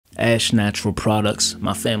Ash Natural products,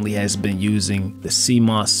 my family has been using the sea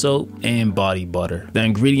moss soap and body butter. The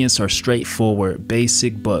ingredients are straightforward,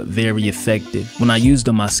 basic, but very effective. When I use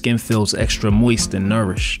them, my skin feels extra moist and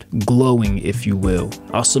nourished, glowing if you will.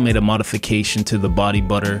 I also made a modification to the body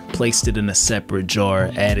butter, placed it in a separate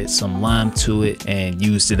jar, added some lime to it, and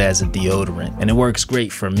used it as a deodorant. And it works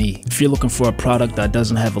great for me. If you're looking for a product that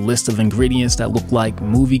doesn't have a list of ingredients that look like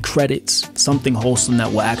movie credits, something wholesome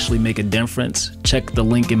that will actually make a difference, check the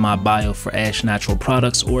link in my bio for Ash Natural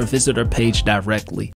products or visit her page directly.